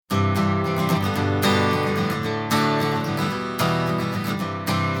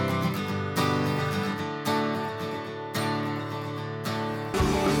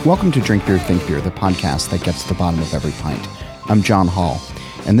Welcome to Drink Beer, Think Beer, the podcast that gets to the bottom of every pint. I'm John Hall,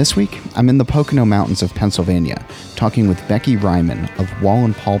 and this week I'm in the Pocono Mountains of Pennsylvania talking with Becky Ryman of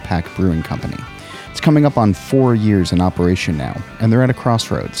Wallenpaupack Brewing Company. It's coming up on 4 years in operation now, and they're at a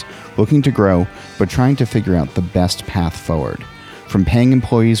crossroads, looking to grow, but trying to figure out the best path forward. From paying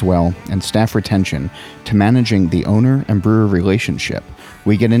employees well and staff retention to managing the owner and brewer relationship,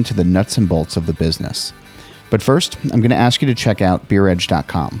 we get into the nuts and bolts of the business. But first, I'm going to ask you to check out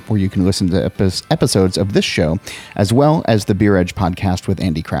beeredge.com, where you can listen to episodes of this show, as well as the Beer Edge podcast with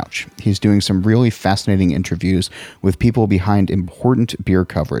Andy Crouch. He's doing some really fascinating interviews with people behind important beer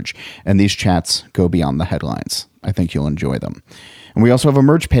coverage, and these chats go beyond the headlines. I think you'll enjoy them. And we also have a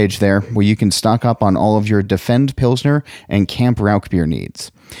merch page there where you can stock up on all of your Defend Pilsner and Camp Rauch beer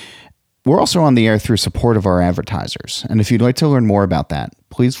needs. We're also on the air through support of our advertisers, and if you'd like to learn more about that,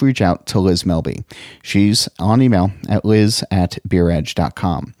 please reach out to Liz Melby. She's on email at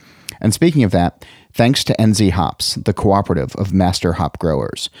liz@beeredge.com. And speaking of that, thanks to NZ Hops, the cooperative of master hop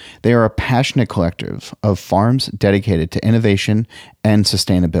growers. They are a passionate collective of farms dedicated to innovation and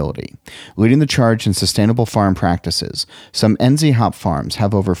sustainability. Leading the charge in sustainable farm practices, some NZ Hop farms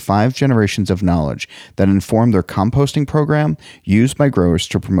have over 5 generations of knowledge that inform their composting program used by growers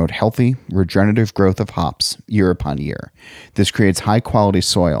to promote healthy, regenerative growth of hops year upon year. This creates high-quality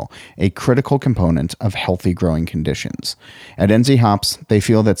soil, a critical component of healthy growing conditions. At NZ Hops, they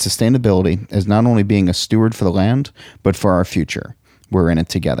feel that sustainability is not only being a steward for the land, but for our future. We're in it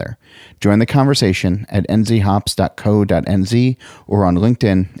together. Join the conversation at nzhops.co.nz or on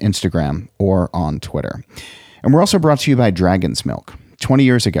LinkedIn, Instagram, or on Twitter. And we're also brought to you by Dragon's Milk. 20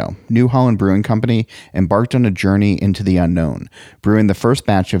 years ago, New Holland Brewing Company embarked on a journey into the unknown, brewing the first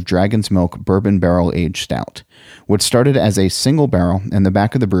batch of Dragon's Milk Bourbon Barrel Aged Stout. What started as a single barrel in the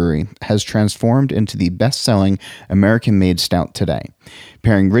back of the brewery has transformed into the best-selling American-made stout today.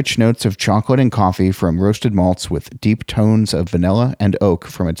 Pairing rich notes of chocolate and coffee from roasted malts with deep tones of vanilla and oak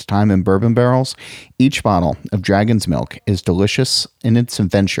from its time in bourbon barrels, each bottle of Dragon's Milk is delicious in its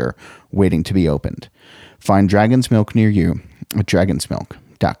adventure waiting to be opened. Find Dragon's Milk near you at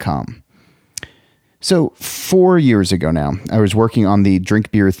dragonsmilk.com. So 4 years ago now, I was working on the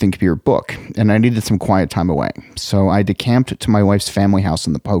Drink Beer, Think Beer book, and I needed some quiet time away. So I decamped to my wife's family house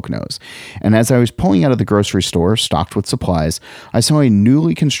in the Poconos. And as I was pulling out of the grocery store, stocked with supplies, I saw a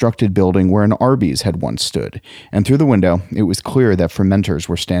newly constructed building where an Arby's had once stood. And through the window, it was clear that fermenters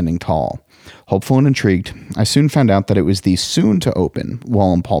were standing tall. Hopeful and intrigued, I soon found out that it was the soon-to-open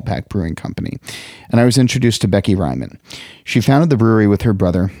Wallenpaupack Brewing Company, and I was introduced to Becky Ryman. She founded the brewery with her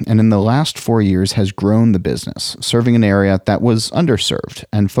brother, and in the last 4 years has grown the business, serving an area that was underserved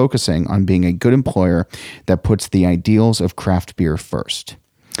and focusing on being a good employer that puts the ideals of craft beer first.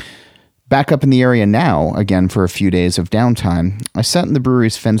 Back up in the area now, again for a few days of downtime, I sat in the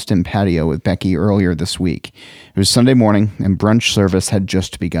brewery's fenced-in patio with Becky earlier this week. It was Sunday morning, and brunch service had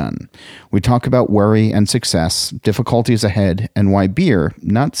just begun. We talk about worry and success, difficulties ahead, and why beer,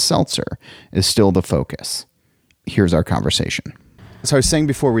 not seltzer, is still the focus. Here's our conversation. So I was saying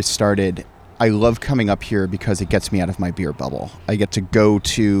before we started, I love coming up here because it gets me out of my beer bubble. I get to go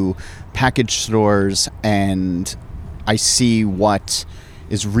to package stores, and I see what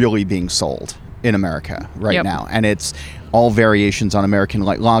is really being sold in America right now. And it's all variations on American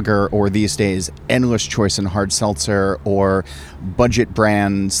Light Lager, or these days, endless choice in hard seltzer, or budget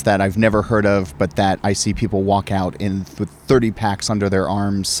brands that I've never heard of, but that I see people walk out in with 30 packs under their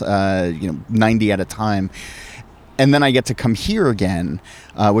arms, 90 at a time. And then I get to come here again,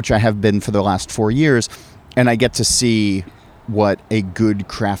 which I have been for the last 4 years, and I get to see what a good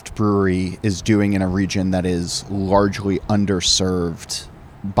craft brewery is doing in a region that is largely underserved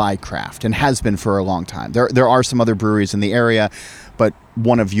by craft, and has been for a long time. There are some other breweries in the area, but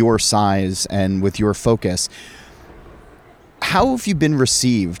one of your size and with your focus, how have you been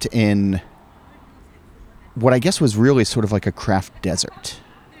received in what I guess was really sort of like a craft desert?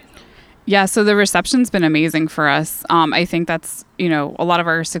 Yeah, so the reception's been amazing for us. I think that's, a lot of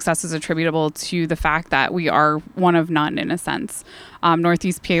our success is attributable to the fact that we are one of none in a sense.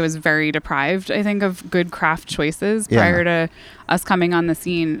 Northeast PA was very deprived, I think, of good craft choices prior to us coming on the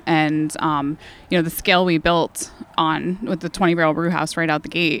scene. And, the scale we built on with the 20 barrel brew house right out the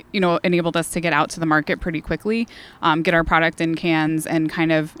gate, enabled us to get out to the market pretty quickly, get our product in cans, and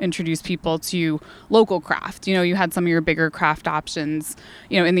kind of introduce people to local craft. You had some of your bigger craft options,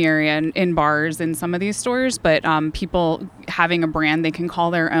 in the area and in bars in some of these stores, but people having a brand they can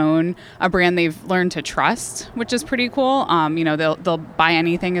call their own, a brand they've learned to trust, which is pretty cool. They'll buy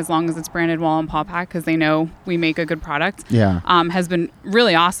anything as long as it's branded Wallenpaupack because they know we make a good product. Has been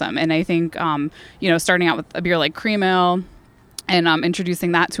really awesome. And I think, starting out with a beer like Cream Ale and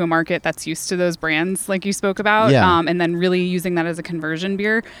introducing that to a market that's used to those brands like you spoke about, and then really using that as a conversion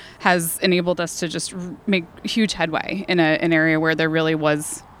beer has enabled us to just make huge headway in an area where there really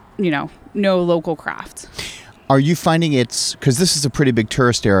was, no local craft. Are you finding it's, because this is a pretty big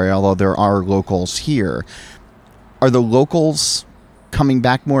tourist area, although there are locals here, are the locals coming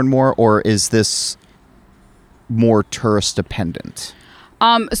back more and more, or is this more tourist dependent?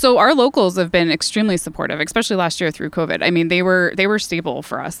 So our locals have been extremely supportive, especially last year through COVID. I mean, they were stable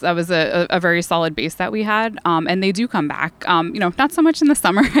for us. That was a very solid base that we had, and they do come back. Not so much in the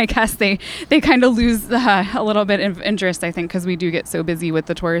summer. I guess they kind of lose a little bit of interest, I think, because we do get so busy with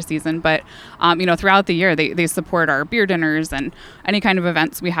the tourist season. But throughout the year, they support our beer dinners and any kind of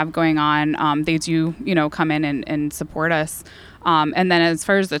events we have going on. They do come in and support us. And then as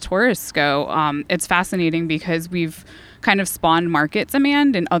far as the tourists go, it's fascinating because we've kind of spawned market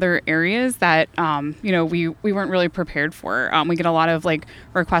demand in other areas that, we weren't really prepared for. We get a lot of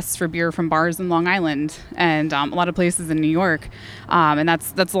requests for beer from bars in Long Island and a lot of places in New York. And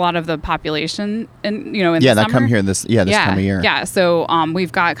that's a lot of the population in the that summer. Come here this time of year. Yeah. So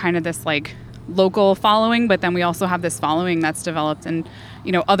we've got kind of this local following, but then we also have this following that's developed in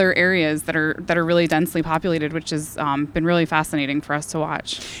other areas that are really densely populated, which has been really fascinating for us to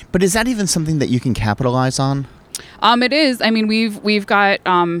watch. But is that even something that you can capitalize on? It is. I mean, we've got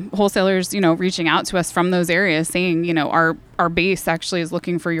wholesalers, reaching out to us from those areas saying, our base actually is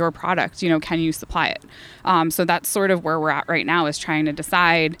looking for your product. Can you supply it? So that's sort of where we're at right now, is trying to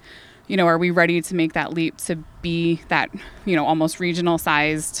decide, are we ready to make that leap to be that, almost regional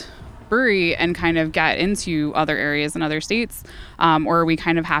sized brewery and kind of get into other areas in other states? Or are we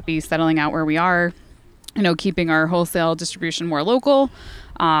kind of happy settling out where we are, keeping our wholesale distribution more local?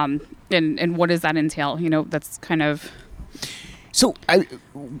 And what does that entail? That's kind of... So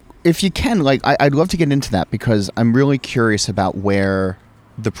if you can, I'd love to get into that, because I'm really curious about where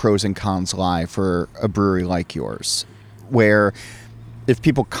the pros and cons lie for a brewery like yours, where if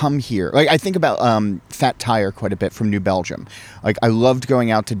people come here, I think about Fat Tire quite a bit from New Belgium. I loved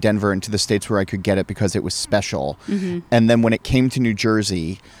going out to Denver and to the states where I could get it because it was special. Mm-hmm. And then when it came to New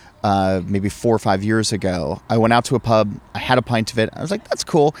Jersey, maybe 4 or 5 years ago, I went out to a pub, I had a pint of it, I was like, that's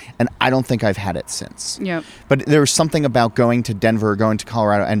cool, and I don't think I've had it since. Yep. But there was something about going to Denver, going to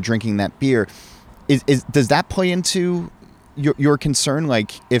Colorado, and drinking that beer. Does that play into your concern?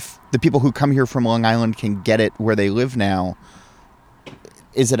 If the people who come here from Long Island can get it where they live now,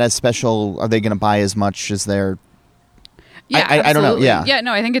 is it as special? Are they going to buy as much as they're... Yeah, I don't know. Yeah. Yeah,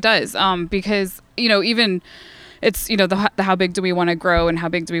 no, I think it does. Because, even... It's, the how big do we want to grow and how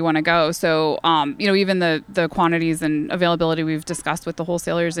big do we want to go? So, even the quantities and availability we've discussed with the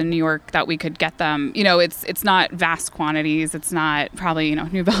wholesalers in New York that we could get them, it's not vast quantities. It's not probably,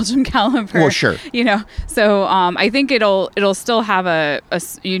 New Belgium caliber. Well, sure. So I think it'll still have a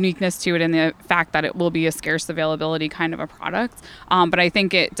uniqueness to it in the fact that it will be a scarce availability kind of a product. But I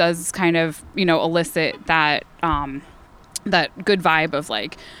think it does kind of, elicit that good vibe of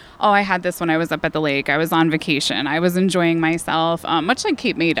I had this when I was up at the lake. I was on vacation. I was enjoying myself, much like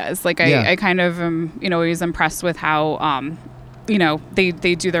Cape May does. I kind of am, always impressed with how, they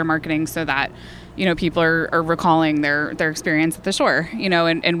do their marketing so that, people are recalling their experience at the shore,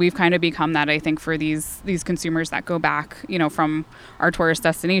 and we've kind of become that, I think, for these consumers that go back, from our tourist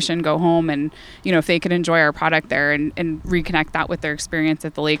destination, go home, and, if they could enjoy our product there and reconnect that with their experience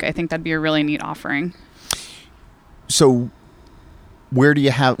at the lake, I think that'd be a really neat offering. So where do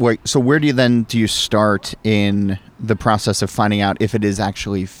you start in the process of finding out if it is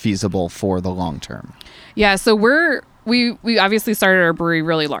actually feasible for the long term? Yeah, so we obviously started our brewery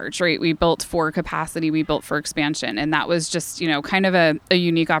really large, right? We built for capacity, we built for expansion, and that was just, kind of a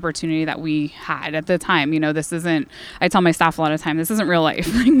unique opportunity that we had at the time. This isn't, I tell my staff a lot of time, this isn't real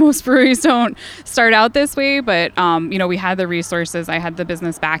life. Most breweries don't start out this way, but, we had the resources, I had the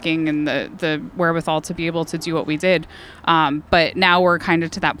business backing and the wherewithal to be able to do what we did. But now we're kind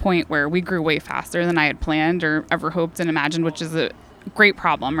of to that point where we grew way faster than I had planned or ever hoped and imagined, which is a great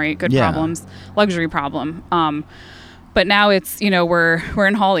problem, right? Good problems, luxury problem. But now it's, we're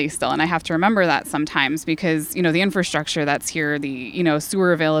in Hawley still, and I have to remember that sometimes because, the infrastructure that's here, the,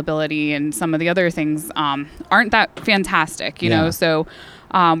 sewer availability and some of the other things aren't that fantastic, So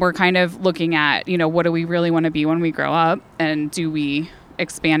we're kind of looking at, what do we really want to be when we grow up, and do we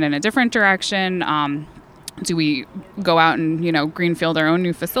expand in a different direction? Do we go out and, greenfield our own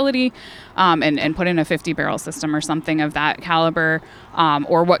new facility and put in a 50-barrel system or something of that caliber?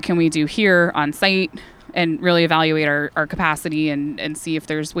 Or what can we do here on site? and really evaluate our capacity and see if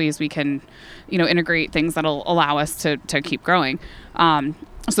there's ways we can, integrate things that'll allow us to keep growing.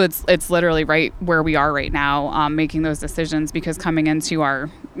 So it's literally right where we are right now, making those decisions, because coming into our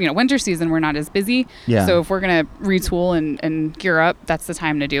winter season, we're not as busy. Yeah. So if we're going to retool and gear up, that's the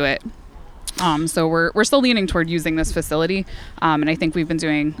time to do it. So we're still leaning toward using this facility, and I think we've been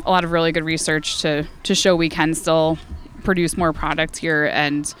doing a lot of really good research to show we can still produce more product here,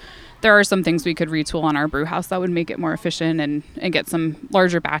 and there are some things we could retool on our brew house that would make it more efficient and get some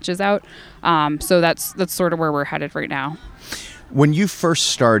larger batches out. So that's sort of where we're headed right now. When you first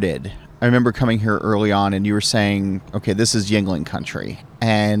started, I remember coming here early on and you were saying, okay, this is Yuengling country,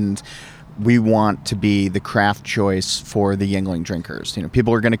 and we want to be the craft choice for the Yuengling drinkers.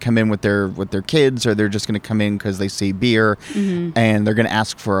 People are going to come in with their kids, or they're just going to come in because they see beer, and they're going to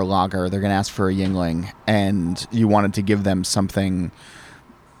ask for a lager, they're going to ask for a Yuengling, and you wanted to give them something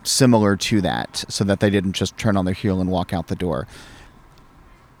similar to that so that they didn't just turn on their heel and walk out the door.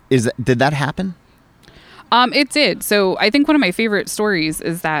 Did that happen? It did. So I think one of my favorite stories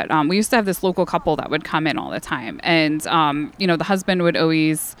is that we used to have this local couple that would come in all the time. And, the husband would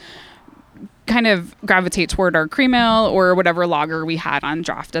always kind of gravitate toward our cream ale or whatever lager we had on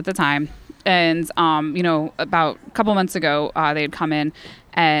draft at the time. And, about a couple months ago, they had come in,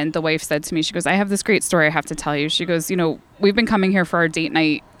 and the wife said to me, she goes, I have this great story I have to tell you. She goes, we've been coming here for our date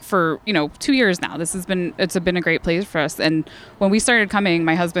night for 2 years now. It's been a great place for us. And when we started coming,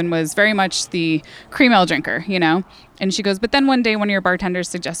 my husband was very much the cream ale drinker, and she goes, but then one day one of your bartenders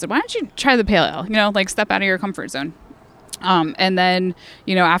suggested, why don't you try the pale ale, step out of your comfort zone. And then,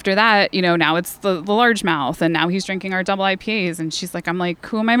 after that, now it's the largemouth, and now he's drinking our double IPAs. And she's like, I'm like,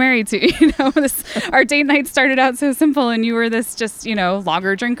 who am I married to? Our date night started out so simple, and you were this just,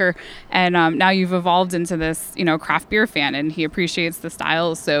 lager drinker. And now you've evolved into this, craft beer fan, and he appreciates the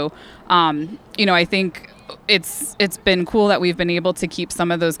styles. So, I think it's been cool that we've been able to keep some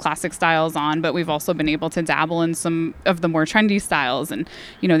of those classic styles on, but we've also been able to dabble in some of the more trendy styles and,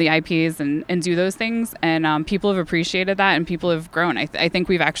 the IPAs and do those things. And people have appreciated that, and people have grown. I think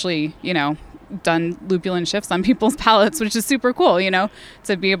we've actually, done lupulin shifts on people's palates, which is super cool,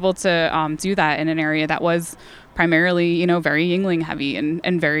 to be able to do that in an area that was primarily, very Yuengling heavy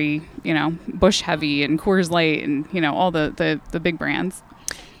and very, Busch heavy and Coors Light and, all the big brands.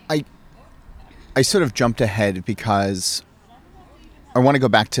 I sort of jumped ahead because I want to go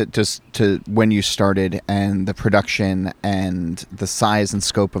back to when you started and the production and the size and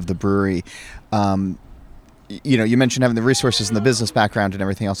scope of the brewery. You mentioned having the resources and the business background and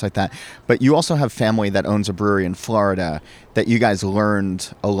everything else like that, but you also have family that owns a brewery in Florida that you guys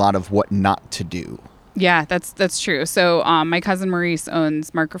learned a lot of what not to do. Yeah, that's true. So my cousin Maurice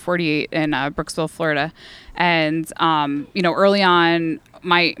owns Marker 48 in Brooksville, Florida. And, early on,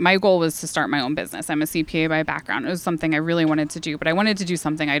 my goal was to start my own business. I'm a CPA by background. It was something I really wanted to do, but I wanted to do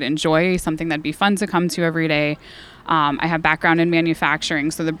something I'd enjoy, something that'd be fun to come to every day. I have background in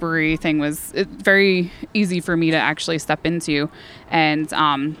manufacturing, so the brewery thing was very easy for me to actually step into. And,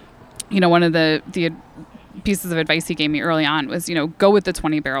 one of the pieces of advice he gave me early on was, go with the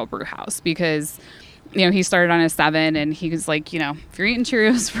 20-barrel brew house, because he started on a 7, and he was like, if you're eating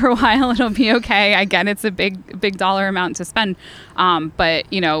Cheerios for a while, it'll be okay. I get it's a big dollar amount to spend.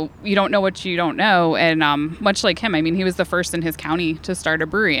 But, you don't know what you don't know. And much like him, I mean, he was the first in his county to start a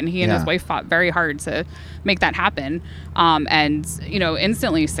brewery, and he and his wife fought very hard to make that happen. And,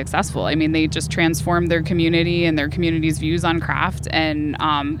 instantly successful. I mean, they just transformed their community and their community's views on craft. And,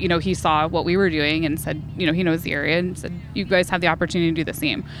 he saw what we were doing and said, he knows the area, and said, you guys have the opportunity to do the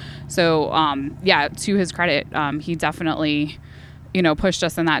same. So, to his credit, he definitely, pushed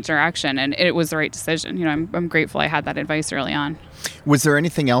us in that direction, and it was the right decision. I'm grateful I had that advice early on. Was there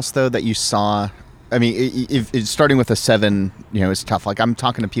anything else, though, that you saw? I mean, if starting with a 7, is tough. Like, I'm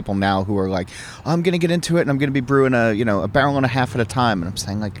talking to people now who are like, I'm going to get into it, and I'm going to be brewing a barrel and a half at a time. And I'm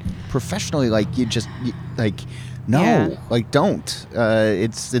saying, like, professionally, like, no, don't.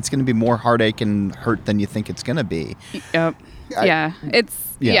 It's going to be more heartache and hurt than you think it's going to be. Yep.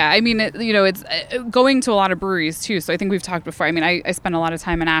 I mean, it's going to a lot of breweries too. So I think we've talked before. I mean, I spent a lot of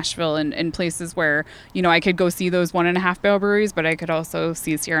time in Asheville and in places where, I could go see those 1.5 barrel breweries, but I could also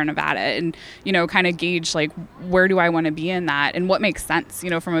see Sierra Nevada and, kind of gauge like, where do I want to be in that and what makes sense,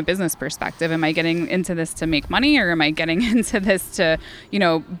 from a business perspective. Am I getting into this to make money, or am I getting into this to,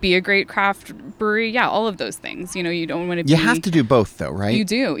 be a great craft brewery? Yeah, all of those things. You don't want to be... You have to do both though, right? You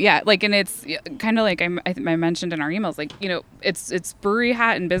do. Yeah. Like, and it's kind of like I mentioned in our emails, like, it's brewery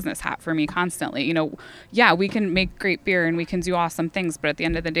hat and business hat for me constantly. Yeah, we can make great beer and we can do awesome things, but at the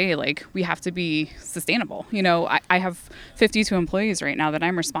end of the day, like, we have to be sustainable. I have 52 employees right now that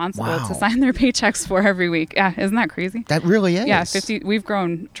I'm responsible to sign their paychecks for every week. Yeah, isn't that crazy? That really is. Yeah, 50. We've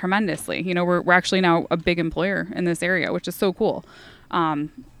grown tremendously. We're actually now a big employer in this area, which is so cool.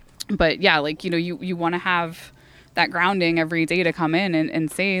 But yeah, like, you want to have that grounding every day to come in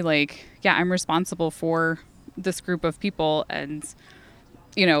and say, like, yeah, I'm responsible for this group of people. And,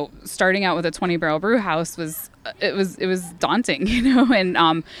 starting out with a 20 barrel brew house was daunting,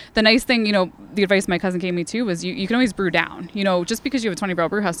 and the nice thing, the advice my cousin gave me too was you can always brew down. Just because you have a 20 barrel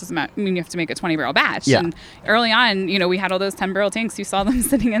brew house doesn't mean you have to make a 20 barrel batch. Yeah. And early on, we had all those 10 barrel tanks. You saw them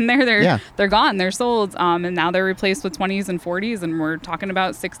sitting in there. They're gone. They're sold. And now they're replaced with 20s and 40s, and we're talking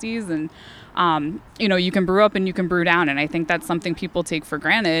about 60s. And you can brew up and you can brew down. And I think that's something people take for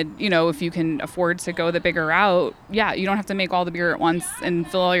granted. If you can afford to go the bigger route, yeah, you don't have to make all the beer at once and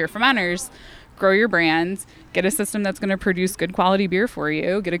fill all your fermenters. Grow your brand, get a system that's going to produce good quality beer for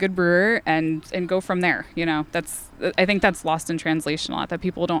you, get a good brewer, and go from there. I think that's lost in translation a lot, that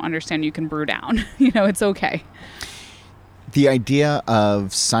people don't understand you can brew down. It's okay. The idea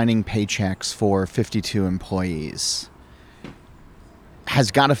of signing paychecks for 52 employees has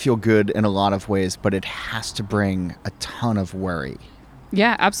got to feel good in a lot of ways, but it has to bring a ton of worry.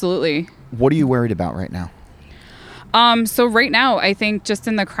 Yeah, absolutely. What are you worried about right now? So right now, I think just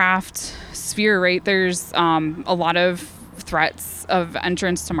in the craft sphere, right, there's a lot of threats of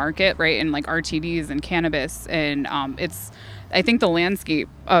entrance to market, right, and like RTDs and cannabis. And I think the landscape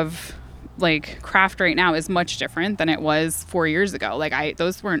of like craft right now is much different than it was 4 years ago. Like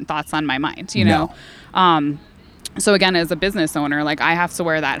those weren't thoughts on my mind, know? So again, as a business owner, like, I have to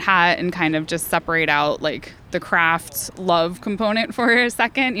wear that hat and kind of just separate out like the craft love component for a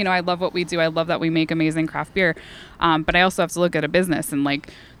second. I love what we do. I love that we make amazing craft beer. But I also have to look at a business and like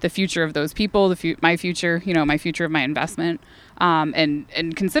the future of those people, my future, my future of my investment,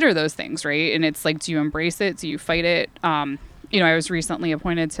 and consider those things, right? And it's like, do you embrace it? Do you fight it? I was recently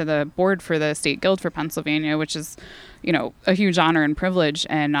appointed to the board for the State Guild for Pennsylvania, which is, a huge honor and privilege.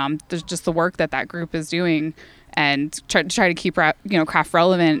 And there's just the work that group is doing, and try to keep craft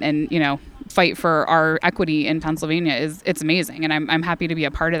relevant and fight for our equity in Pennsylvania it's amazing. And I'm happy to be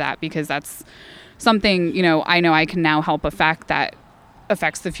a part of that, because that's something I know I can now help affect that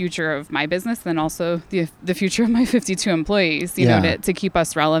affects the future of my business, and also the future of my 52 employees. To keep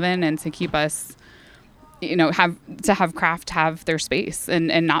us relevant and to keep us have craft have their space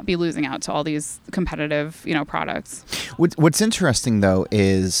and not be losing out to all these competitive, products. What's interesting, though,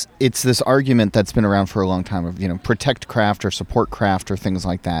 is it's this argument that's been around for a long time of, protect craft or support craft or things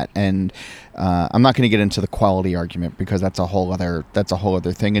like that. And I'm not going to get into the quality argument, because that's a whole other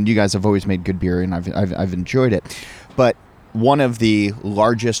thing. And you guys have always made good beer, and I've enjoyed it. But one of the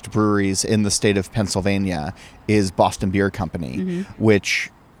largest breweries in the state of Pennsylvania is Boston Beer Company, which,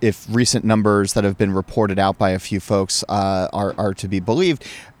 if recent numbers that have been reported out by a few folks are to be believed,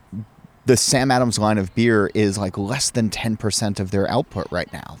 the Sam Adams line of beer is like less than 10% of their output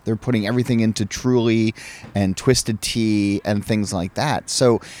right now. They're putting everything into Truly and Twisted Tea and things like that.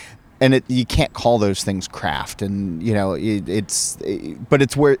 So, and you can't call those things craft, and it's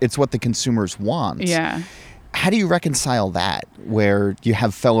what the consumers want. Yeah. How do you reconcile that, where you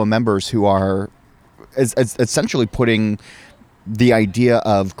have fellow members who are essentially putting the idea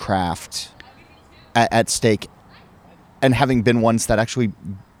of craft at stake, and having been ones that actually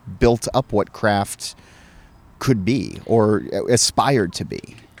built up what craft could be or aspired to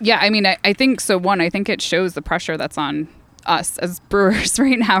be? Yeah, I mean, I think so. One, I think it shows the pressure that's on us as brewers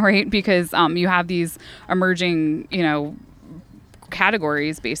right now, right? Because you have these emerging,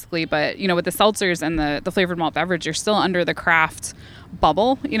 categories basically, but with the seltzers and the flavored malt beverage, you're still under the craft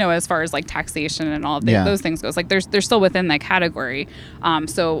bubble, as far as like taxation and all of those things goes. Like they're still within that category.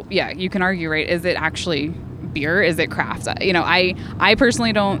 So yeah, you can argue, right? Is it actually beer? Is it craft? I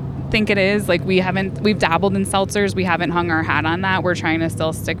personally don't think it is. Like we've dabbled in seltzers. We haven't hung our hat on that. We're trying to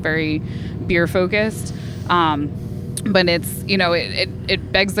still stick very beer focused. But it's,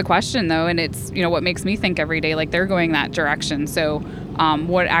 it begs the question though. And it's, what makes me think every day, like they're going that direction. So,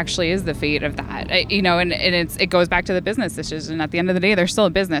 what actually is the fate of that? And it goes back to the business decision. At the end of the day, they're still a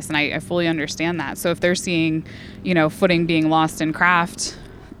business, and I fully understand that. So if they're seeing, footing being lost in craft,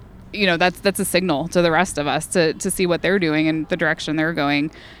 that's a signal to the rest of us to see what they're doing and the direction they're going.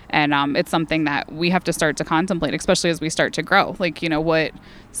 And it's something that we have to start to contemplate, especially as we start to grow. Like, what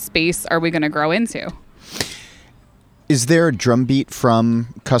space are we going to grow into? Is there a drumbeat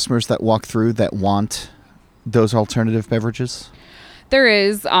from customers that walk through that want those alternative beverages? There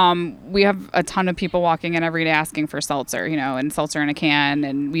is. We have a ton of people walking in every day asking for seltzer, and seltzer in a can.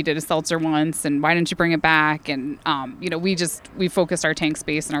 And we did a seltzer once, and why didn't you bring it back? And, we focused our tank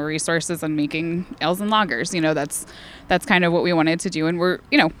space and our resources on making ales and lagers. That's kind of what we wanted to do. And we're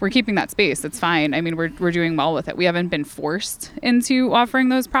keeping that space. It's fine. I mean, we're doing well with it. We haven't been forced into offering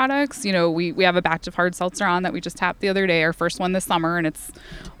those products. We have a batch of hard seltzer on that we just tapped the other day, our first one this summer, and it's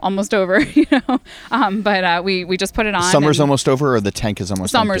almost over, but we just put it on. Summer's almost over, or the tank is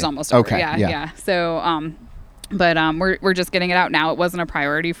almost Summer's empty? almost over. Okay. Yeah. So, but we're just getting it out now. It wasn't a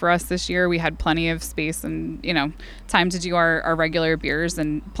priority for us this year. We had plenty of space and time to do our regular beers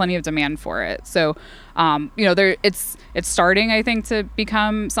and plenty of demand for it. So, it's starting, I think, to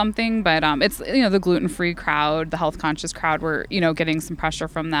become something. But it's the gluten-free crowd, the health-conscious crowd. We're getting some pressure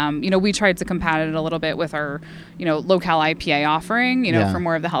from them. We tried to combat it a little bit with our low-cal IPA offering. For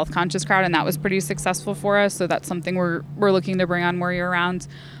more of the health-conscious crowd, and that was pretty successful for us. So that's something we're looking to bring on more year-round.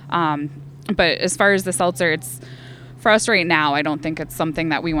 But as far as the seltzer, it's for us right now, I don't think it's something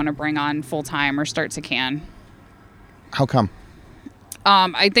that we want to bring on full time or start to can. How come?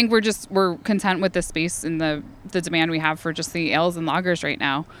 I think we're content with the space and the demand we have for just the ales and lagers right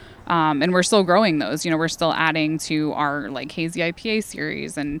now. And we're still growing those. We're still adding to our hazy IPA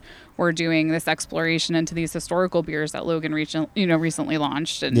series, and we're doing this exploration into these historical beers that Logan recently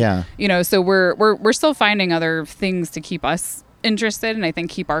launched. And so we're still finding other things to keep us interested, and I think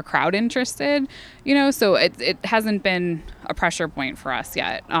keep our crowd interested, so it hasn't been a pressure point for us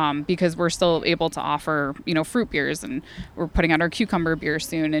yet, because we're still able to offer fruit beers, and we're putting out our cucumber beer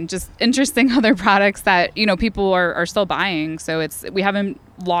soon, and just interesting other products that people are still buying. So we haven't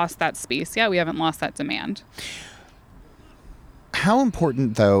lost that space yet. We haven't lost that demand. How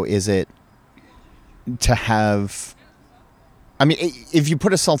important though is it to have, I mean, if you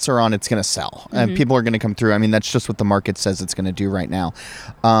put a seltzer on, it's going to sell. And people are going to come through. I mean, that's just what the market says it's going to do right now.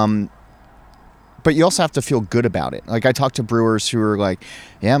 But you also have to feel good about it. I talk to brewers who are like,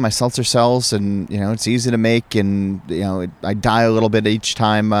 yeah, my seltzer sells, and, it's easy to make, and, I die a little bit each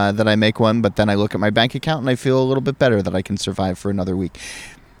time that I make one, but then I look at my bank account and I feel a little bit better that I can survive for another week.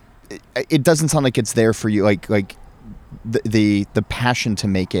 It doesn't sound like it's there for you. The passion to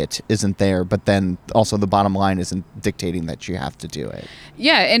make it isn't there, but then also the bottom line isn't dictating that you have to do it.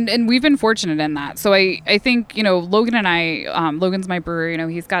 Yeah, and we've been fortunate in that. So I think, Logan and I, Logan's my brewer,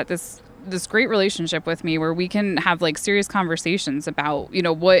 he's got this great relationship with me where we can have serious conversations about,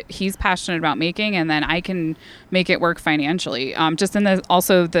 what he's passionate about making, and then I can make it work financially. Just in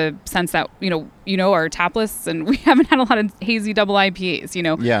the sense that, our tap lists, and we haven't had a lot of hazy double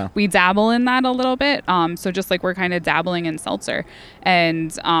IPAs, we dabble in that a little bit. So just we're kind of dabbling in seltzer,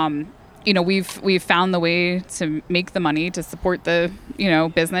 and, we've found the way to make the money to support the,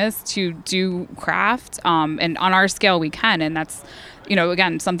 business, to do craft, and on our scale we can, and that's,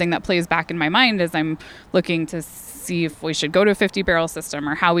 again, something that plays back in my mind as I'm looking to see if we should go to a 50 barrel system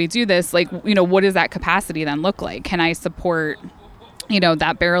or how we do this. What does that capacity then look like? Can I support,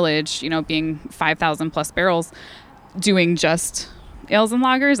 that barrelage, being 5,000 plus barrels, doing just ales and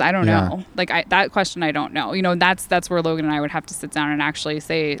lagers? I don't know. That question, I don't know. That's where Logan and I would have to sit down and actually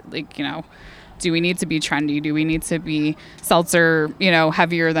say, do we need to be trendy? Do we need to be seltzer,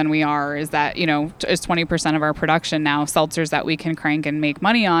 heavier than we are? Is that, is 20% of our production now seltzers that we can crank and make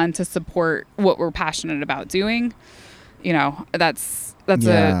money on to support what we're passionate about doing? That's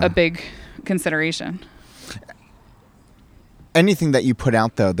a big consideration. Anything that you put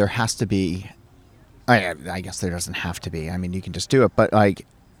out, though, there has to be, I guess there doesn't have to be. I mean, you can just do it. But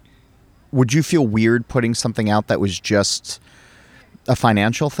would you feel weird putting something out that was just a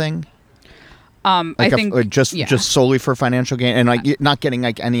financial thing? I think just solely for financial gain, and not getting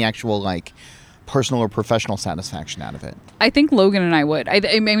any actual personal or professional satisfaction out of it. I think Logan and I would.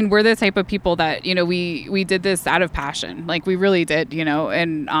 I mean, we're the type of people that we did this out of passion. We really did,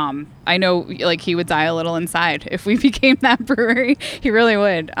 and I know he would die a little inside if we became that brewery. He really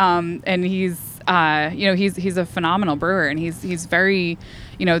would. And he's he's a phenomenal brewer, and he's very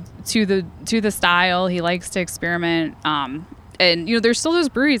to the style. He likes to experiment. And, there's still those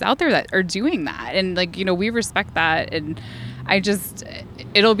breweries out there that are doing that. And, we respect that. And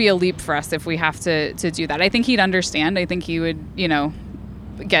it'll be a leap for us if we have to do that. I think he'd understand. I think he would,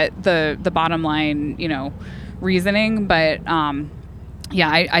 get the bottom line, reasoning. But,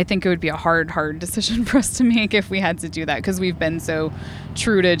 I think it would be a hard decision for us to make if we had to do that, because we've been so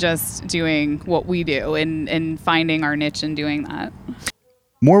true to just doing what we do and finding our niche and doing that.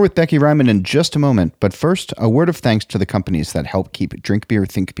 More with Becky Reiman in just a moment, but first, a word of thanks to the companies that help keep Drink Beer,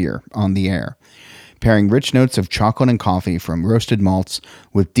 Think Beer on the air. pairing rich notes of chocolate and coffee from roasted malts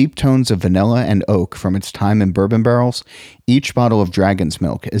with deep tones of vanilla and oak from its time in bourbon barrels. Each bottle of Dragon's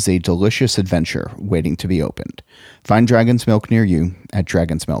Milk is a delicious adventure waiting to be opened. Find Dragon's Milk near you at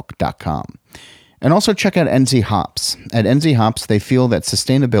dragonsmilk.com. And also check out NZ Hops. At NZ Hops, they feel that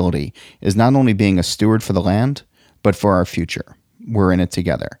sustainability is not only being a steward for the land, but for our future. We're in it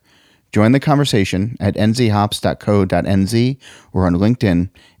together. Join the conversation at nzhops.co.nz or on LinkedIn,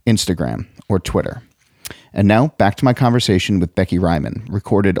 Instagram, or Twitter. And now, back to my conversation with Becky Ryman,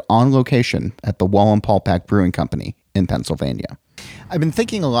 recorded on location at the Wallenpaupack Brewing Company in Pennsylvania. I've been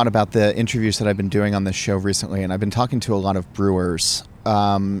thinking a lot about the interviews that I've been doing on this show recently, and I've been talking to a lot of brewers.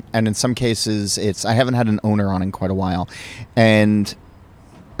 And in some cases, I haven't had an owner on in quite a while. And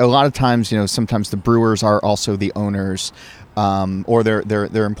a lot of times, sometimes the brewers are also the owners, or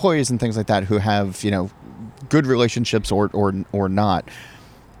their employees and things like that who have, good relationships or not.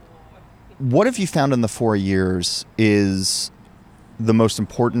 What have you found in the 4 years is the most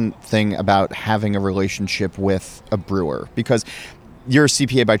important thing about having a relationship with a brewer? Because you're a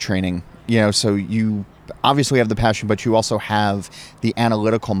CPA by training, so you obviously have the passion, but you also have the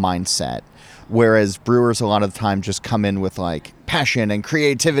analytical mindset. Whereas brewers a lot of the time just come in with like passion and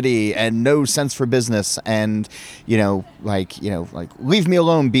creativity and no sense for business and, like leave me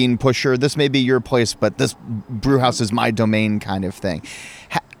alone, bean pusher. This may be your place, but this brew house is my domain kind of thing.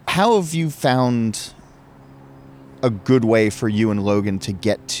 How have you found a good way for you and Logan to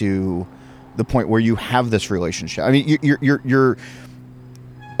get to the point where you have this relationship? I mean, you're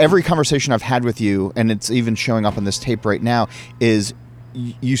every conversation I've had with you, and it's even showing up on this tape right now, is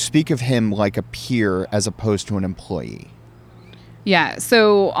you speak of him like a peer as opposed to an employee. Yeah.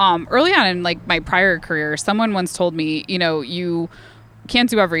 So early on in like my prior career, someone once told me, you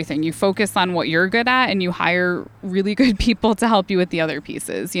can't do everything. You focus on what you're good at and you hire really good people to help you with the other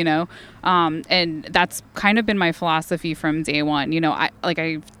pieces, and that's kind of been my philosophy from day one. Like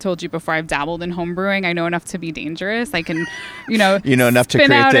I told you before, I've dabbled in home brewing. I know enough to be dangerous. I can, enough to spin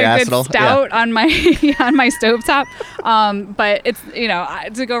create out the a good acetal stout on my stovetop. But it's,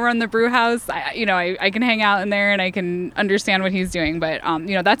 to go run the brew house, I can hang out in there and I can understand what he's doing. But,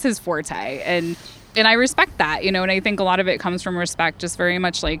 that's his forte. And I respect that, and I think a lot of it comes from respect, just very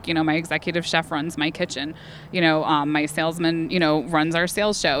much like, my executive chef runs my kitchen, my salesman, runs our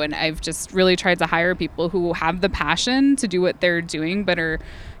sales show. And I've just really tried to hire people who have the passion to do what they're doing, but are,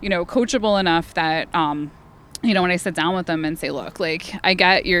 coachable enough that, when I sit down with them and say, look, like, I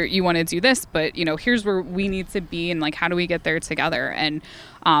get you want to do this, but, here's where we need to be and like, how do we get there together? And,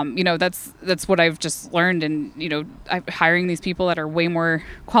 that's what I've just learned. And, I'm hiring these people that are way more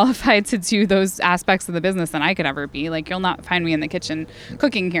qualified to do those aspects of the business than I could ever be. Like, you'll not find me in the kitchen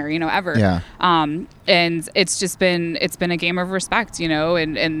cooking here, ever. Yeah. And it's been a game of respect,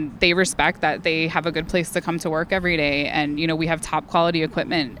 and they respect that they have a good place to come to work every day. And, we have top quality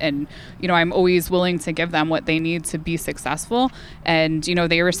equipment and, I'm always willing to give them what they need to be successful. And,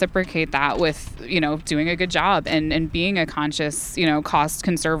 they reciprocate that with, doing a good job and being a conscious, cost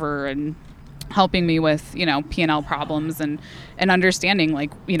conserver and helping me with, P&L problems and understanding,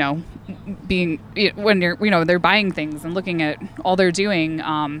 like, being when you're, they're buying things and looking at all they're doing,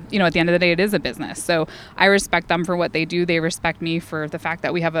 at the end of the day, it is a business. So I respect them for what they do. They respect me for the fact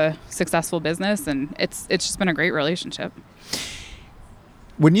that we have a successful business, and it's just been a great relationship.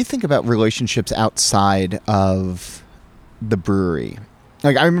 When you think about relationships outside of the brewery,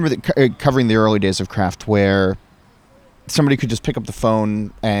 like I remember covering the early days of craft where somebody could just pick up the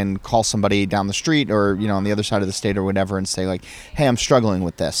phone and call somebody down the street or, on the other side of the state or whatever and say like, hey, I'm struggling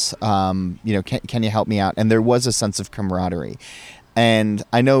with this. Can you help me out? And there was a sense of camaraderie. And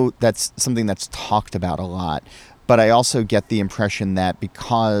I know that's something that's talked about a lot, but I also get the impression that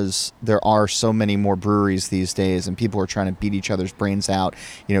because there are so many more breweries these days and people are trying to beat each other's brains out,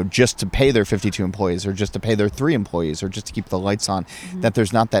 just to pay their 52 employees or just to pay their 3 employees or just to keep the lights on, that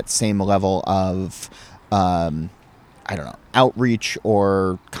there's not that same level of, outreach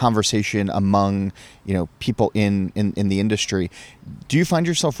or conversation among, people in the industry. Do you find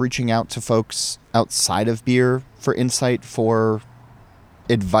yourself reaching out to folks outside of beer for insight, for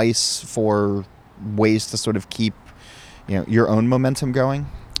advice, for ways to sort of keep, your own momentum going?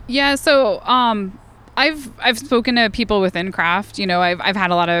 Yeah. So, I've spoken to people within craft, I've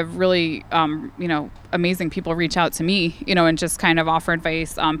had a lot of really, amazing people reach out to me, and just kind of offer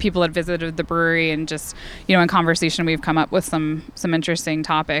advice. People that visited the brewery and just, in conversation, we've come up with some interesting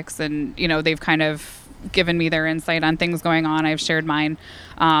topics and, they've kind of given me their insight on things going on. I've shared mine.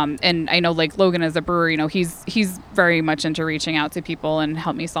 And I know like Logan as a brewer, you know, he's very much into reaching out to people and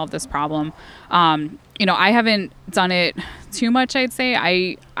help me solve this problem. You know, I haven't done it too much, I'd say.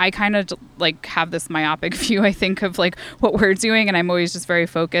 I kind of like have this myopic view, I think, of like what we're doing. And I'm always just very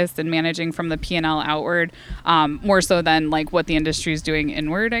focused and managing from the P&L outward, more so than like what the industry is doing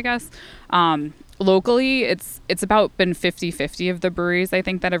inward, I guess. Locally, it's about been 50-50 of the breweries, I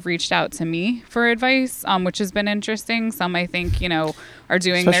think, that have reached out to me for advice, which has been interesting. Some, I think, you know, are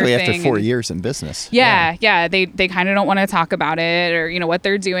doing especially their thing. Especially after 4 years in business. Yeah. They kind of don't want to talk about it or, you know, what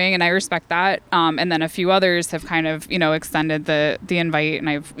they're doing. And I respect that. And then a few others have kind of, you know, extended the invite, and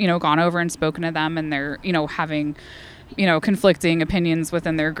I've, you know, gone over and spoken to them, and they're, you know, having, you know, conflicting opinions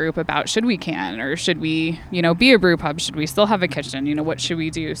within their group about should we can or should we, you know, be a brew pub? Should we still have a kitchen? You know, what should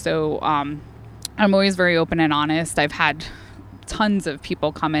we do? So, I'm always very open and honest. I've had tons of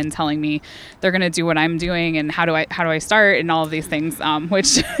people come in telling me they're going to do what I'm doing and how do I start and all of these things,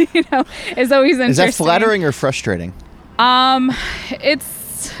 which, you know, is always interesting. Is that flattering or frustrating?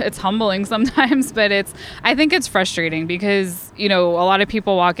 It's humbling sometimes, but I think it's frustrating because, you know, a lot of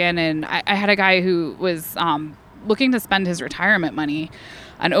people walk in, and I had a guy who was looking to spend his retirement money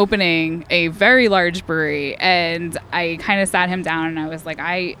on opening a very large brewery, and I kind of sat him down and I was like,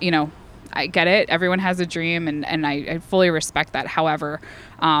 I get it. Everyone has a dream, and I fully respect that. However,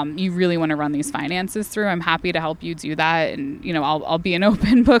 you really want to run these finances through. I'm happy to help you do that. And, you know, I'll be an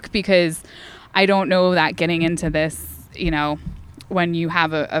open book, because I don't know that getting into this, you know, when you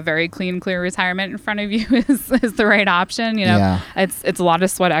have a very clear retirement in front of you is the right option. You know, it's a lot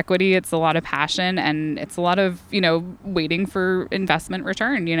of sweat equity. It's a lot of passion, and it's a lot of, you know, waiting for investment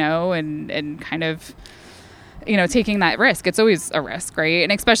return, you know, and kind of, you know, taking that risk. It's always a risk, right?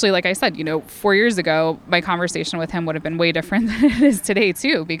 And especially, like I said, you know, 4 years ago, my conversation with him would have been way different than it is today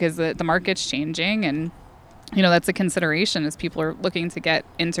too, because the market's changing, and, you know, that's a consideration as people are looking to get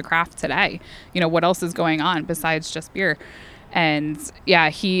into craft today. You know, what else is going on besides just beer? And yeah,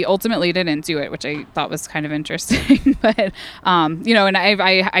 he ultimately didn't do it, which I thought was kind of interesting. But, you know, and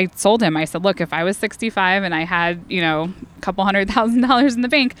I told him, I said, look, if I was 65 and I had, you know, a couple $100,000 in the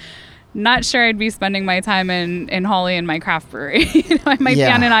bank, not sure I'd be spending my time in Hawley in my craft brewery. You know, I might be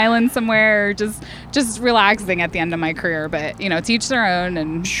on an island somewhere, just relaxing at the end of my career. But, you know, to each their own.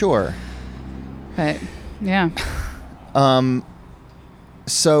 And sure. But yeah.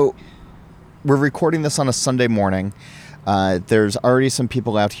 So we're recording this on a Sunday morning. There's already some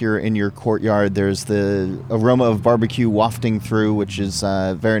people out here in your courtyard. There's the aroma of barbecue wafting through, which is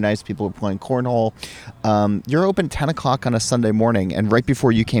very nice. People are playing cornhole. You're open 10 o'clock on a Sunday morning, and right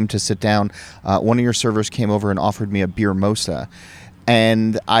before you came to sit down, one of your servers came over and offered me a beer mosa.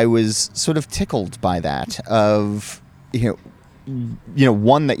 And I was sort of tickled by that, of, you know,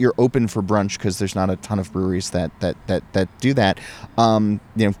 one, that you're open for brunch because there's not a ton of breweries that do that. You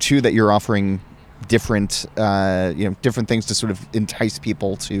know, two, that you're offering different things to sort of entice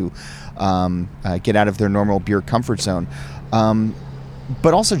people to get out of their normal beer comfort zone,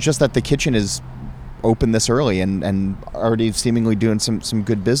 but also just that the kitchen is open this early and already seemingly doing some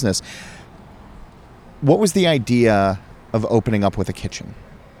good business. What was the idea of opening up with a kitchen?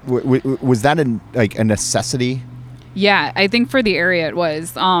 Was that a necessity? Yeah, I think for the area it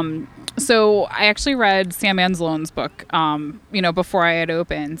was. So I actually read Sam Anzalone's book, you know, before I had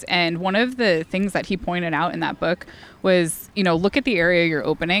opened. And one of the things that he pointed out in that book was, you know, look at the area you're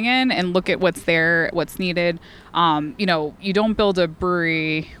opening in and look at what's there, what's needed. You know, you don't build a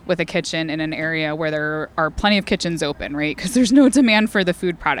brewery with a kitchen in an area where there are plenty of kitchens open, right? Because there's no demand for the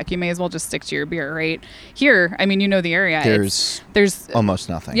food product. You may as well just stick to your beer, right? Here, I mean, you know the area. There's almost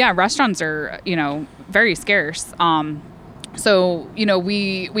nothing. Yeah, restaurants are, you know, very scarce. So, you know,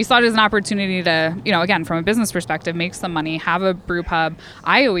 we saw it as an opportunity to, you know, again, from a business perspective, make some money, have a brew pub.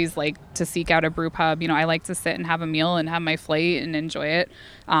 I always like to seek out a brew pub. You know, I like to sit and have a meal and have my flight and enjoy it,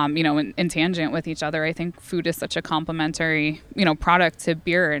 you know, in tangent with each other. I think food is such a complementary, you know, product to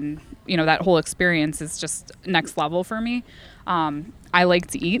beer, and, you know, that whole experience is just next level for me. I like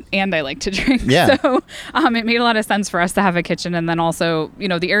to eat and I like to drink. Yeah. So it made a lot of sense for us to have a kitchen. And then also, you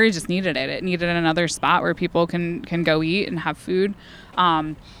know, the area just needed it. It needed another spot where people can go eat and have food.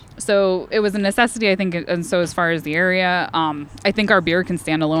 So it was a necessity, I think. And so as far as the area, I think our beer can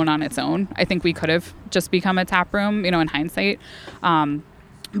stand alone on its own. I think we could have just become a tap room, you know, in hindsight.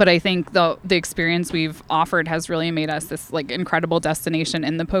 But I think the experience we've offered has really made us this like incredible destination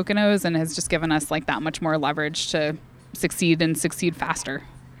in the Poconos, and has just given us like that much more leverage to succeed and succeed faster.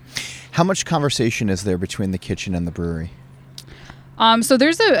 How much conversation is there between the kitchen and the brewery? So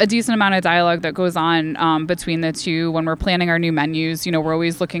there's a decent amount of dialogue that goes on between the two. When we're planning our new menus, we're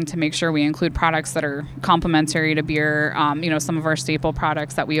always looking to make sure we include products that are complementary to beer. Some of our staple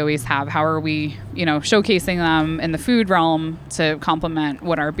products that we always have, how are we, showcasing them in the food realm to complement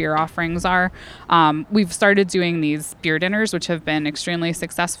what our beer offerings are. We've started doing these beer dinners, which have been extremely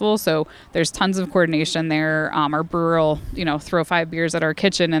successful. So there's tons of coordination there. Our brewer will, throw 5 beers at our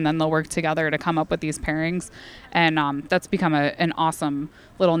kitchen, and then they'll work together to come up with these pairings. And that's become an awesome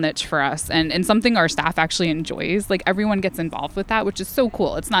little niche for us, and something our staff actually enjoys. Like, everyone gets involved with that, which is so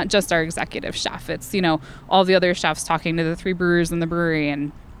cool. It's not just our executive chef. It's, all the other chefs talking to the 3 brewers in the brewery,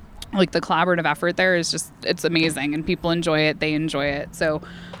 and like the collaborative effort there is just, it's amazing, and people enjoy it. They enjoy it. So,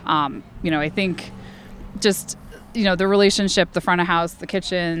 I think just, the relationship the front of house, the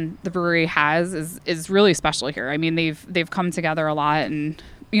kitchen, the brewery has is really special here. I mean, they've come together a lot and,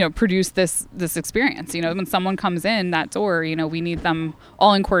 produce this experience. When someone comes in that door, we need them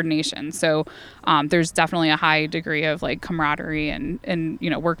all in coordination. So there's definitely a high degree of like camaraderie and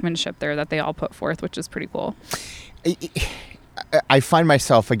workmanship there that they all put forth, which is pretty cool. I find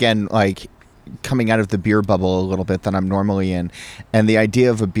myself, again, like coming out of the beer bubble a little bit that I'm normally in, and the idea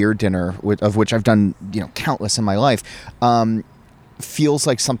of a beer dinner, of which I've done, countless in my life, feels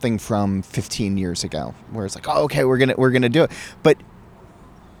like something from 15 years ago, where it's like, oh, okay, we're gonna do it. But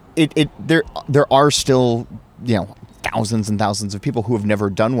there are still, thousands and thousands of people who have never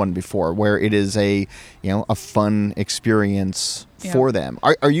done one before, where it is a fun experience for them.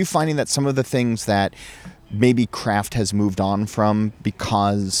 Are you finding that some of the things that maybe craft has moved on from,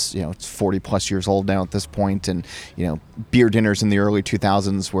 because it's 40 plus years old now at this point, and beer dinners in the early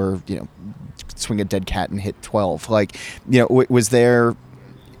 2000s were swing a dead cat and hit 12, like was there,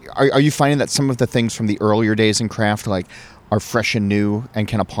 are you finding that some of the things from the earlier days in craft like are fresh and new and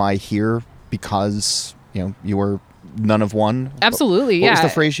can apply here because you were none of one? Absolutely. What was the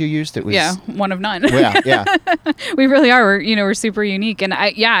phrase you used? It was one of none. Yeah. We really are. We're super unique. And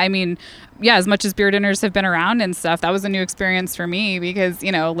as much as beer dinners have been around and stuff, that was a new experience for me because,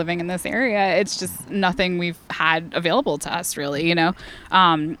 living in this area, it's just nothing we've had available to us really,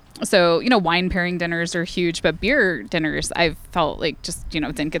 So, wine pairing dinners are huge, but beer dinners, I've felt like just,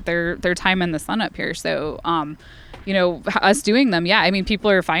 didn't get their time in the sun up here. So, us doing them, people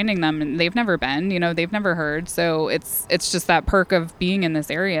are finding them and they've never been, they've never heard. So it's just that perk of being in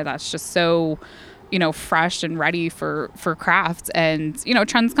this area that's just so, fresh and ready for craft, and,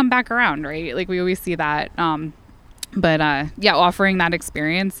 trends come back around, right? Like we always see that. But offering that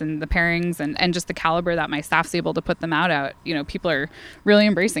experience and the pairings and just the caliber that my staff's able to put them out at, people are really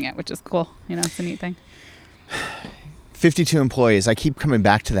embracing it, which is cool. It's a neat thing. 52 employees. I keep coming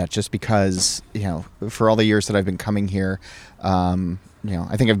back to that just because, for all the years that I've been coming here, I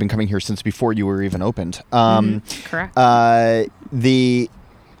think I've been coming here since before you were even opened. Correct.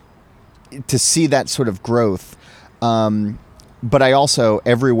 To see that sort of growth. But I also,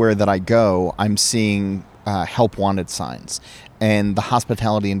 everywhere that I go, I'm seeing help wanted signs. And the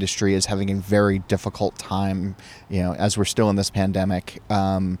hospitality industry is having a very difficult time, as we're still in this pandemic,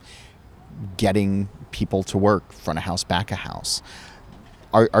 getting people to work front of house, back of house.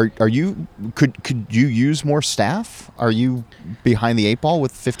 Are you, could you use more staff? Are you behind the 8 ball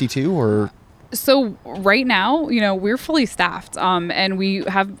with 52 or? So right now, we're fully staffed, and we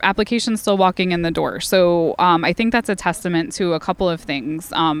have applications still walking in the door. So I think that's a testament to a couple of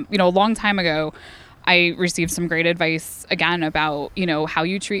things. A long time ago, I received some great advice again about, how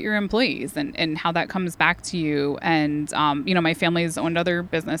you treat your employees and how that comes back to you. And, my family's owned other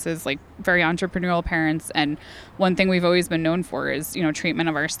businesses, like very entrepreneurial parents. And one thing we've always been known for is, treatment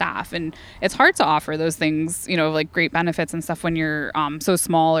of our staff. And it's hard to offer those things, like great benefits and stuff when you're so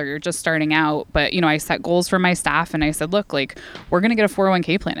small or you're just starting out. But, I set goals for my staff and I said, look, like, we're going to get a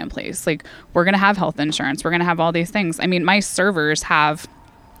 401k plan in place. Like, we're going to have health insurance. We're going to have all these things. I mean, my servers have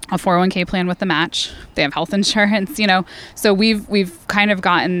a 401k plan with the match. They have health insurance, So we've kind of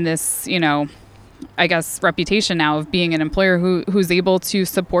gotten this, I guess, reputation now of being an employer who's able to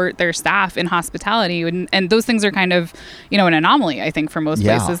support their staff in hospitality. And those things are kind of, an anomaly, I think, for most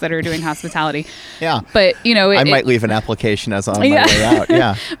places that are doing hospitality. Yeah. But, I might leave an application as on my way out.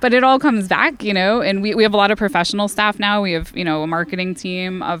 Yeah. But it all comes back, and we have a lot of professional staff now. We have, a marketing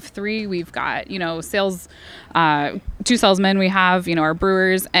team of 3. We've got, sales, 2 salesmen. We have, our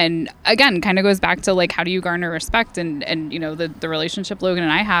brewers. And again, kind of goes back to like, how do you garner respect and the relationship Logan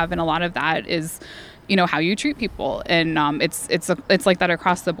and I have. And a lot of that is, how you treat people. And it's like that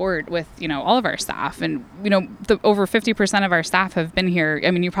across the board with, all of our staff. And, over 50% of our staff have been here.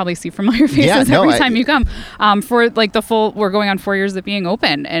 I mean, you probably see familiar faces every time you come for like we're going on 4 years of being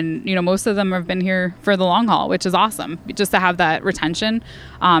open. And, most of them have been here for the long haul, which is awesome. Just to have that retention.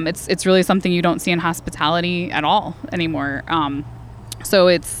 It's really something you don't see in hospitality at all anymore. So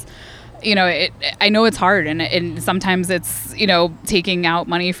it's, I know it's hard, and sometimes it's, taking out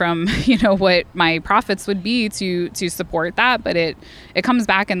money from, what my profits would be to support that, but it comes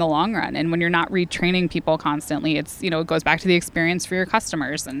back in the long run. And when you're not retraining people constantly, it's, it goes back to the experience for your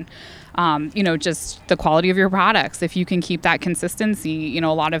customers and, just the quality of your products. If you can keep that consistency, a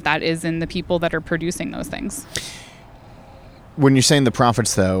lot of that is in the people that are producing those things. When you're saying the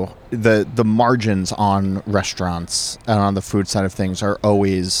profits, though, the margins on restaurants and on the food side of things are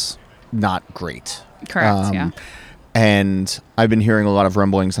always not great. Correct. Yeah. And I've been hearing a lot of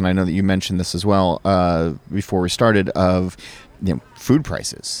rumblings, and I know that you mentioned this as well before we started, of food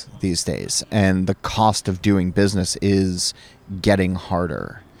prices these days, and the cost of doing business is getting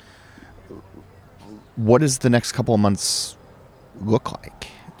harder. What does the next couple of months look like?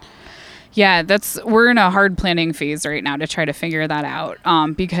 Yeah, we're in a hard planning phase right now to try to figure that out.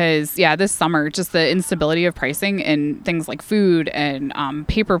 Because this summer, just the instability of pricing in things like food and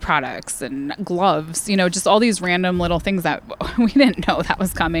paper products and gloves, just all these random little things that we didn't know that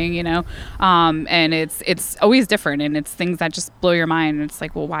was coming, and it's always different, and it's things that just blow your mind. It's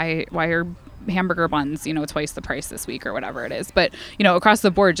like, well, why are hamburger buns, twice the price this week or whatever it is. But, across the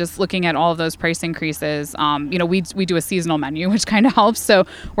board, just looking at all of those price increases, we do a seasonal menu, which kind of helps. So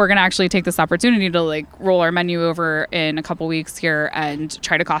we're going to actually take this opportunity to roll our menu over in a couple weeks here and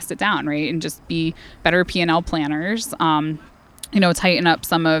try to cost it down, right? And just be better P&L planners. Tighten up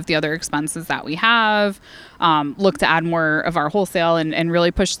some of the other expenses that we have, look to add more of our wholesale and really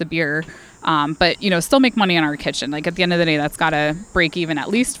push the beer. But, still make money in our kitchen. Like at the end of the day, that's got to break even at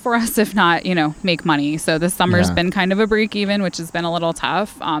least for us, if not, make money. So this summer's been kind of a break even, which has been a little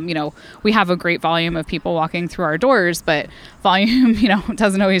tough. We have a great volume of people walking through our doors, but volume,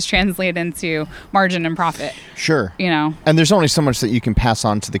 doesn't always translate into margin and profit. Sure. And there's only so much that you can pass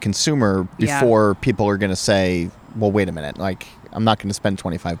on to the consumer before people are going to say, well, wait a minute, I'm not going to spend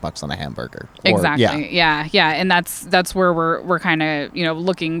 $25 on a hamburger. Exactly. Yeah. And that's where we're kind of,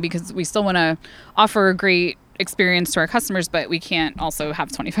 looking, because we still want to offer a great experience to our customers, but we can't also have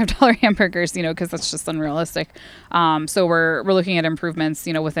 $25 hamburgers, because that's just unrealistic. So we're looking at improvements,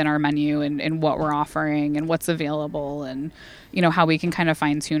 within our menu and what we're offering and what's available and, how we can kind of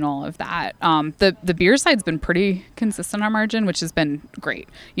fine tune all of that. The beer side's been pretty consistent on margin, which has been great.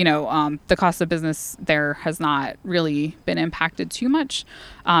 The cost of business there has not really been impacted too much.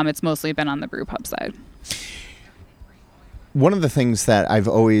 It's mostly been on the brew pub side. One of the things that I've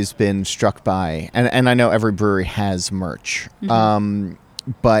always been struck by, and I know every brewery has merch,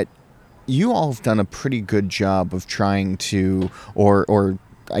 but you all have done a pretty good job of trying to, or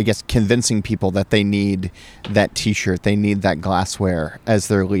I guess convincing people that they need that T-shirt, they need that glassware as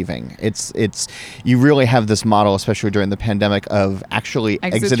they're leaving. It's you really have this model, especially during the pandemic, of actually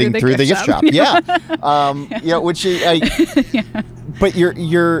exiting through the gift shop. But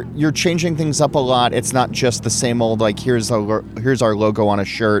you're changing things up a lot. It's not just the same old here's our logo on a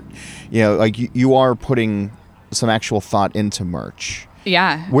shirt. You are putting some actual thought into merch.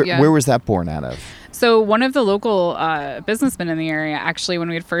 Yeah. Where was that born out of? So one of the local businessmen in the area, actually, when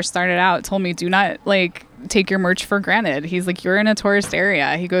we had first started out, told me, do not take your merch for granted. He's like, you're in a tourist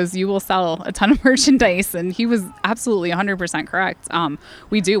area. He goes, you will sell a ton of merchandise. And he was absolutely 100% correct.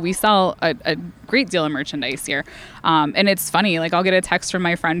 We sell a great deal of merchandise here. And it's funny, I'll get a text from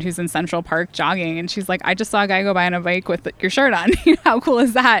my friend who's in Central Park jogging, and she's like, I just saw a guy go by on a bike with your shirt on. How cool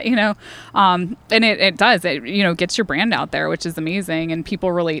is that? And it does, gets your brand out there, which is amazing. And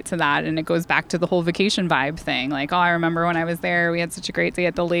people relate to that. And it goes back to the whole vacation vibe thing. I remember when I was there, we had such a great day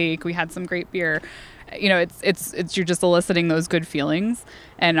at the lake. We had some great beer. It's you're just eliciting those good feelings.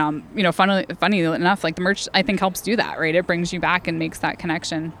 And, funny enough, the merch, I think, helps do that, right? It brings you back and makes that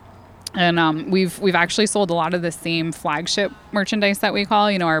connection. And we've actually sold a lot of the same flagship merchandise that we call,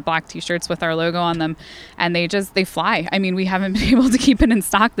 our black T-shirts with our logo on them, and they fly. I mean, we haven't been able to keep it in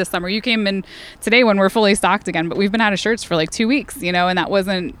stock this summer. You came in today when we're fully stocked again, but we've been out of shirts for 2 weeks, and that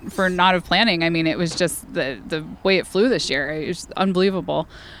wasn't for not of planning. I mean, it was just the way it flew this year. It was unbelievable.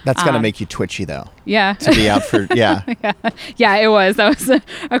 That's got to make you twitchy, though. Yeah. To be out for, yeah. Yeah, it was. That was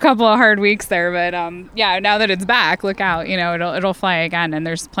a couple of hard weeks there, but now that it's back, look out, it'll fly again, and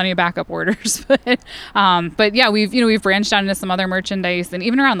there's plenty of backup orders. But yeah, we've branched out into some other merchandise, and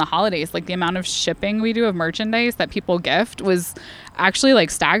even around the holidays, the amount of shipping we do of merchandise that people gift was actually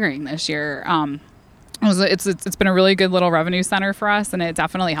staggering this year. It's been a really good little revenue center for us, and it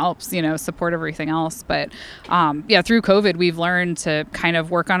definitely helps, support everything else. But through COVID, we've learned to kind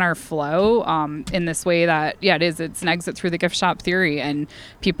of work on our flow in this way that, it's an exit through the gift shop theory, and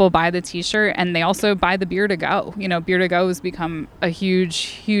people buy the t-shirt and they also buy the beer to go. Beer to go has become a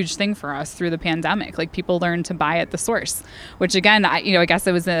huge thing for us through the pandemic. Like, people learned to buy at the source, which again, I guess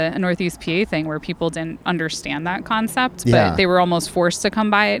it was a Northeast PA thing where people didn't understand that concept, but they were almost forced to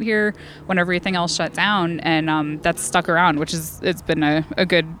come buy it here when everything else shut down. And that's stuck around, which it's been a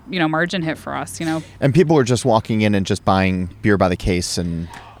good margin hit for us. And people are just walking in and just buying beer by the case and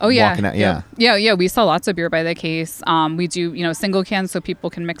walking out. Yeah. We sell lots of beer by the case. We do single cans so people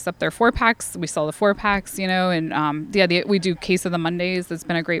can mix up their 4-packs. We sell the 4-packs, and we do Case of the Mondays. That's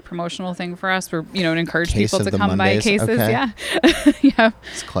been a great promotional thing for us. We're encourage people to come buy cases. Okay. Yeah.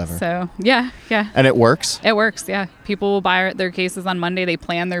 It's clever. So yeah. And it works. It works. Yeah. People will buy their cases on Monday. They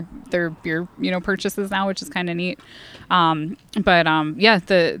plan their beer purchases now, which is kind of neat. The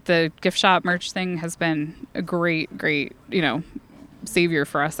gift shop merch thing has been a great savior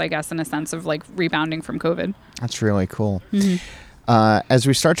for us, I guess, in a sense of like rebounding from COVID. That's really cool. Mm-hmm. As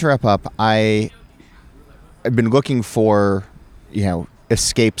we start to wrap up, I've been looking for,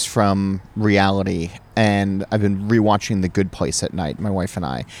 escapes from reality, and I've been rewatching The Good Place at night, my wife and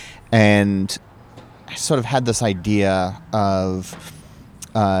I sort of had this idea of,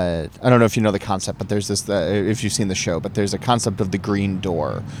 I don't know if you know the concept, but there's this, if you've seen the show, but there's a concept of the green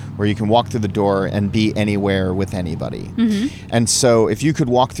door where you can walk through the door and be anywhere with anybody. Mm-hmm. And so if you could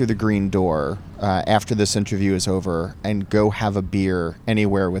walk through the green door after this interview is over and go have a beer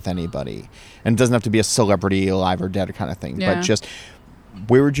anywhere with anybody, and it doesn't have to be a celebrity, alive or dead kind of thing, but just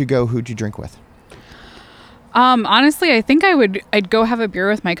where would you go? Who'd you drink with? Honestly, I think I'd go have a beer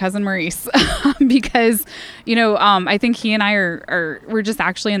with my cousin Maurice because, I think he and I we're just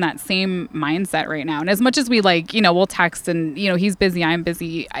actually in that same mindset right now. And as much as we we'll text and, he's busy, I'm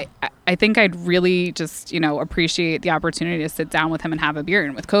busy. I think I'd really just, appreciate the opportunity to sit down with him and have a beer.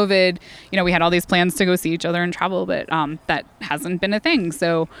 And with COVID, we had all these plans to go see each other and travel, but that hasn't been a thing.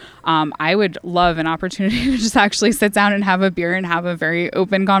 So I would love an opportunity to just actually sit down and have a beer and have a very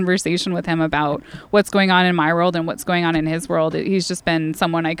open conversation with him about what's going on in my world and what's going on in his world. He's just been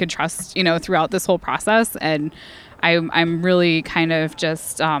someone I could trust, throughout this whole process. And I'm really kind of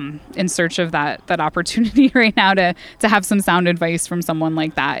just in search of that opportunity right now to have some sound advice from someone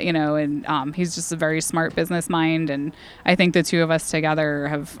like that, and he's just a very smart business mind. And I think the two of us together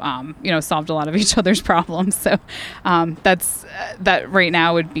have, solved a lot of each other's problems. So that right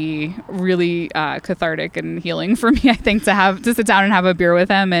now would be really cathartic and healing for me, I think, to sit down and have a beer with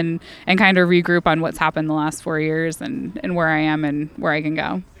him and kind of regroup on what's happened the last 4 years and where I am and where I can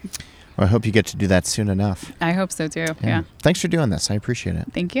go. Well, I hope you get to do that soon enough. I hope so too. Yeah. Thanks for doing this. I appreciate it.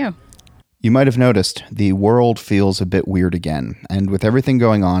 Thank you. You might have noticed the world feels a bit weird again. And with everything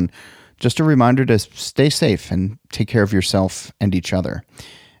going on, just a reminder to stay safe and take care of yourself and each other.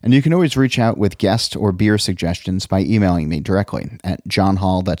 And you can always reach out with guest or beer suggestions by emailing me directly at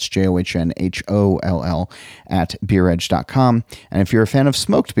johnholl, that's JOHNHOLL, at beeredge.com. And if you're a fan of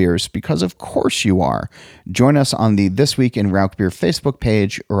smoked beers, because of course you are, join us on the This Week in Rauch Beer Facebook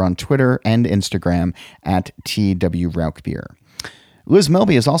page or on Twitter and Instagram at TWRauchBeer. Liz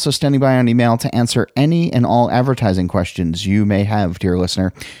Melby is also standing by on email to answer any and all advertising questions you may have, dear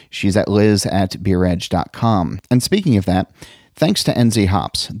listener. She's at liz@beeredge.com. And speaking of that, thanks to NZ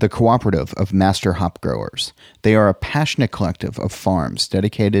Hops, the cooperative of master hop growers. They are a passionate collective of farms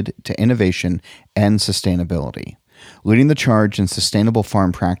dedicated to innovation and sustainability. Leading the charge in sustainable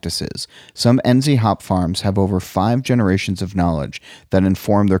farm practices, some NZ hop farms have over 5 generations of knowledge that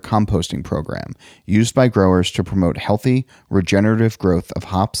inform their composting program, used by growers to promote healthy, regenerative growth of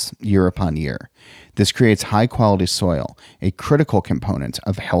hops year upon year. This creates high-quality soil, a critical component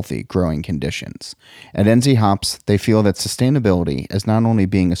of healthy growing conditions. At NZ Hops, they feel that sustainability is not only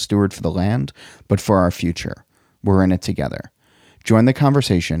being a steward for the land, but for our future. We're in it together. Join the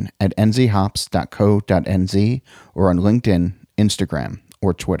conversation at nzhops.co.nz or on LinkedIn, Instagram,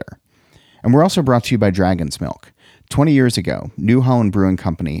 or Twitter. And we're also brought to you by Dragon's Milk. 20 years ago, New Holland Brewing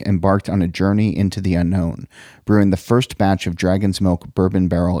Company embarked on a journey into the unknown, brewing the first batch of Dragon's Milk bourbon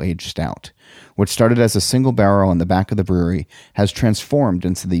barrel-aged stout. What started as a single barrel in the back of the brewery has transformed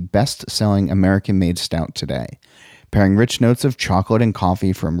into the best-selling American-made stout today. Pairing rich notes of chocolate and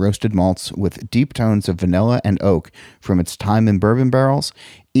coffee from roasted malts with deep tones of vanilla and oak from its time in bourbon barrels,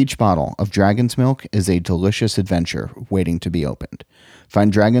 each bottle of Dragon's Milk is a delicious adventure waiting to be opened.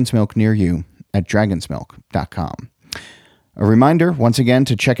 Find Dragon's Milk near you at dragonsmilk.com. A reminder, once again,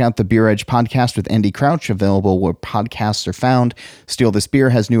 to check out the Beer Edge podcast with Andy Crouch, available where podcasts are found. Steal This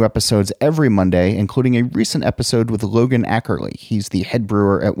Beer has new episodes every Monday, including a recent episode with Logan Ackerley. He's the head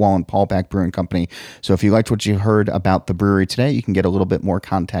brewer at Wallenpaupack Brewing Company. So if you liked what you heard about the brewery today, you can get a little bit more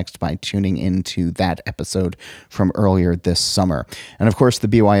context by tuning into that episode from earlier this summer. And of course, the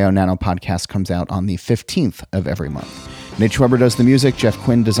BYO Nano podcast comes out on the 15th of every month. Nate Schweber does the music. Jeff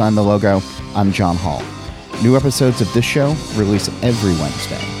Quinn designed the logo. I'm John Hall. New episodes of this show release every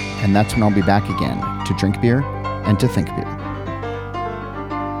Wednesday, and that's when I'll be back again to drink beer and to think beer.